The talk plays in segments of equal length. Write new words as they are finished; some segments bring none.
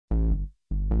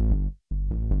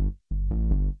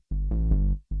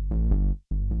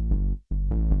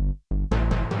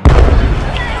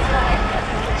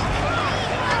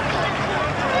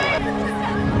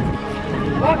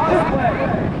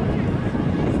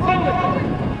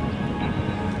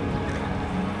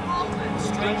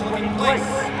place.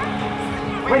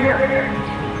 Wait here.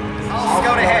 I'll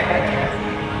scout ahead.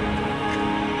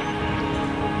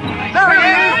 There he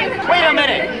is! Wait a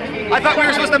minute! I thought we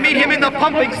were supposed to meet him in the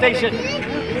pumping station.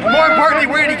 More importantly,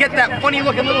 where did he get that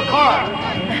funny-looking little car?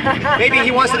 Maybe he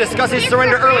wants to discuss his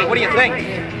surrender early. What do you think?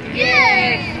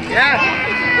 Yeah?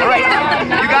 All right.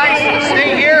 You guys,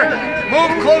 stay here.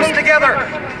 Move close together.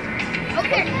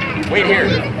 Okay. Wait here.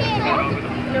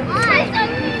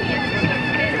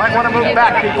 You might want to move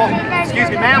back, people. Excuse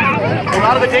me, ma'am. We're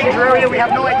out of the danger area. We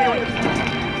have no idea what to do.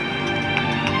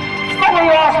 Follow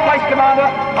your last place, Commander.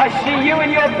 I see you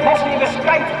and your posse have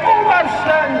escaped almost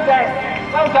certain death.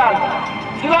 Well done.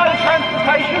 Do you like the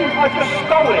transportation? I just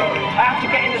stole it. I have to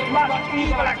get in as much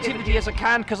evil activity as I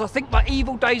can because I think my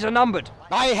evil days are numbered.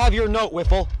 I have your note,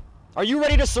 Whiffle. Are you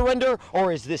ready to surrender,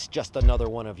 or is this just another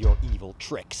one of your evil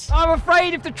tricks? I'm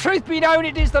afraid if the truth be known,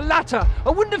 it is the latter. I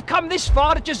wouldn't have come this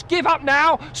far to just give up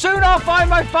now. Soon I'll find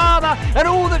my father, and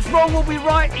all that's wrong will be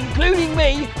right, including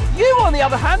me. You, on the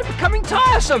other hand, are becoming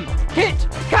tiresome. Kit,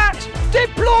 Cat,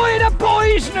 deploy the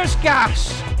poisonous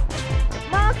gas!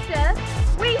 Master,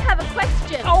 we have a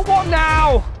question. Oh, what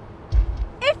now?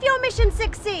 If your mission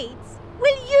succeeds,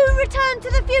 will you return to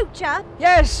the future?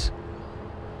 Yes.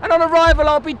 And on arrival,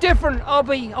 I'll be different. I'll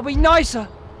be nicer.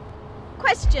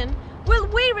 Question, will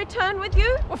we return with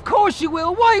you? Of course you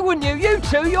will. Why wouldn't you? You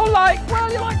two, you're like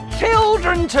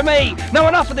children to me. Now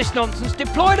enough of this nonsense.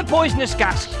 Deploy the poisonous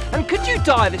gas. And could you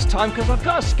die this time? Because I've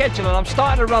got a schedule and I'm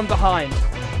starting to run behind.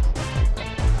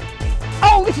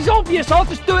 Oh, this is obvious. I'll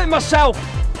just do it myself.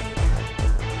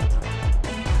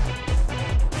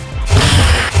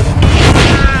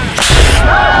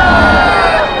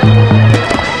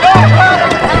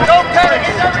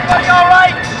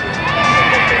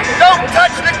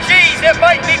 It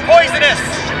might be poisonous.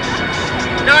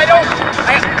 Now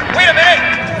wait a minute.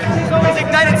 He's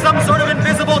ignited some sort of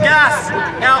invisible gas.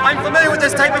 Now, I'm familiar with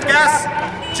this type of gas.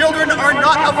 Children are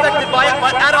not affected by it,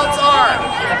 but adults are.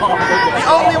 The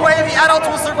only way the adults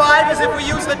will survive is if we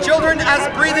use the children as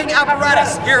breathing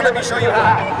apparatus. Here, let me show you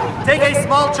how. Take a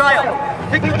small child.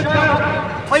 Pick the child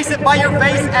up, place it by your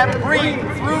face, and breathe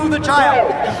through the child.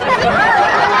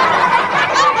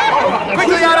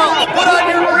 Quickly, adults, put on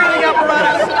your breathing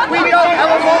apparatus. We don't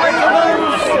have a moment to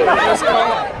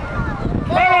lose.